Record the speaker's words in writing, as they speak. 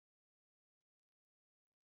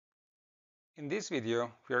In this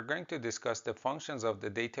video, we are going to discuss the functions of the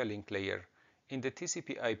data link layer in the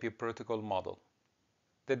TCP/IP protocol model.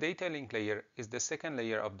 The data link layer is the second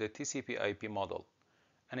layer of the TCP/IP model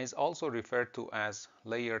and is also referred to as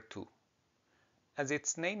Layer 2. As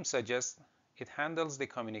its name suggests, it handles the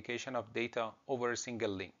communication of data over a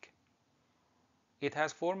single link. It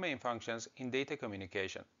has four main functions in data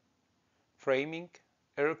communication: framing,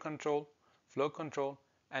 error control, flow control,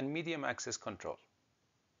 and medium access control.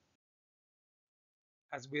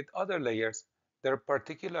 As with other layers, there are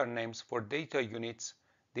particular names for data units,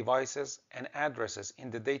 devices, and addresses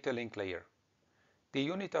in the data link layer. The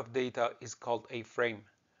unit of data is called a frame,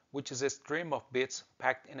 which is a stream of bits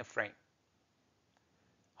packed in a frame.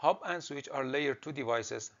 Hub and switch are layer 2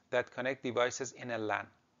 devices that connect devices in a LAN.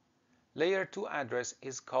 Layer 2 address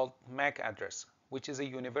is called MAC address, which is a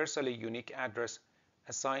universally unique address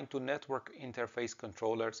assigned to network interface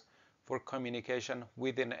controllers for communication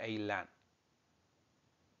within a LAN.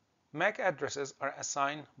 MAC addresses are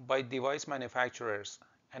assigned by device manufacturers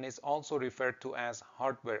and is also referred to as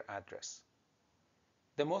hardware address.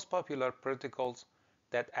 The most popular protocols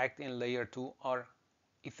that act in layer 2 are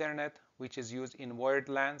Ethernet, which is used in wired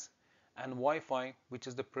LANs, and Wi-Fi, which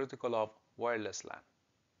is the protocol of wireless LAN.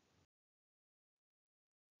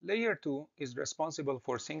 Layer 2 is responsible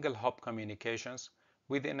for single hop communications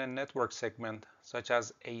within a network segment, such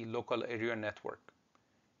as a local area network.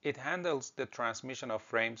 It handles the transmission of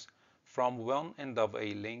frames from one end of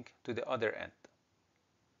a link to the other end.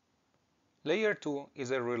 Layer 2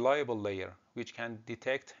 is a reliable layer which can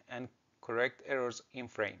detect and correct errors in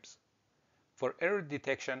frames. For error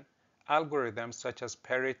detection, algorithms such as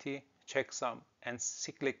parity, checksum, and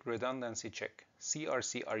cyclic redundancy check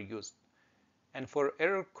 (CRC) are used. And for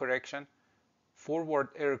error correction, forward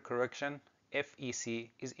error correction (FEC)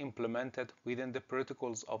 is implemented within the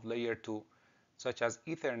protocols of layer 2, such as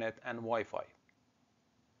Ethernet and Wi-Fi.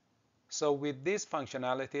 So with these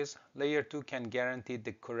functionalities, layer 2 can guarantee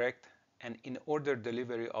the correct and in-order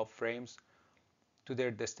delivery of frames to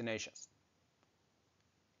their destinations.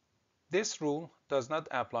 This rule does not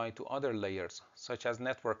apply to other layers, such as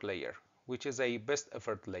network layer, which is a best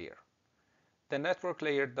effort layer. The network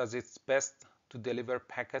layer does its best to deliver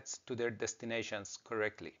packets to their destinations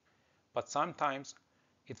correctly, but sometimes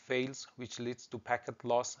it fails, which leads to packet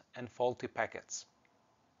loss and faulty packets.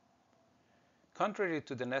 Contrary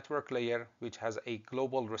to the network layer, which has a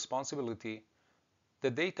global responsibility, the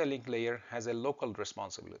data link layer has a local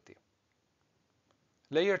responsibility.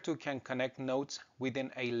 Layer 2 can connect nodes within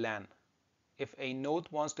a LAN. If a node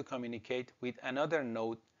wants to communicate with another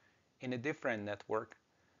node in a different network,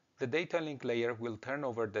 the data link layer will turn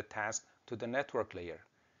over the task to the network layer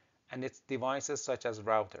and its devices such as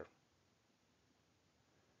router.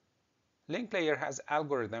 Link layer has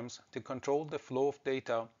algorithms to control the flow of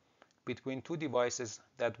data between two devices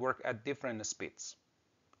that work at different speeds.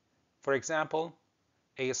 For example,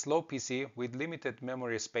 a slow PC with limited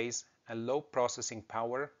memory space and low processing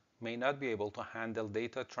power may not be able to handle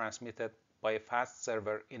data transmitted by a fast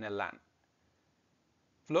server in a LAN.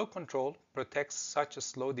 Flow control protects such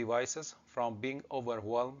slow devices from being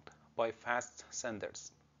overwhelmed by fast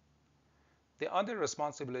senders. The other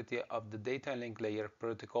responsibility of the data link layer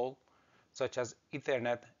protocol, such as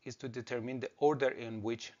Ethernet, is to determine the order in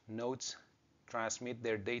which nodes transmit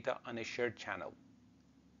their data on a shared channel.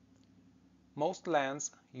 Most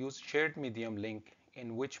LANs use shared medium link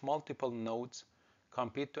in which multiple nodes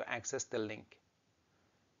compete to access the link.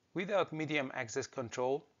 Without medium access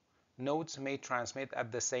control, nodes may transmit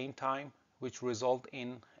at the same time, which result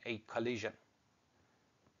in a collision.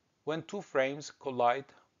 When two frames collide,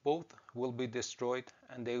 both will be destroyed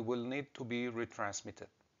and they will need to be retransmitted.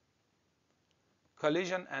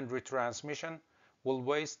 Collision and retransmission will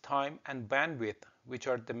waste time and bandwidth, which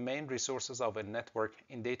are the main resources of a network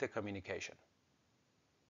in data communication.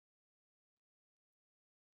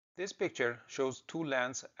 This picture shows two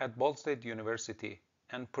LANs at Ball State University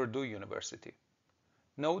and Purdue University.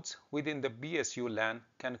 Nodes within the BSU LAN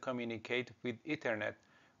can communicate with Ethernet,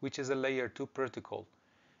 which is a layer 2 protocol,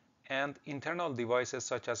 and internal devices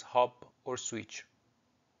such as hub or switch.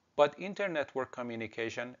 But inter-network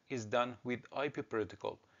communication is done with IP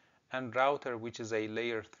protocol and router, which is a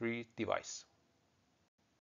layer 3 device.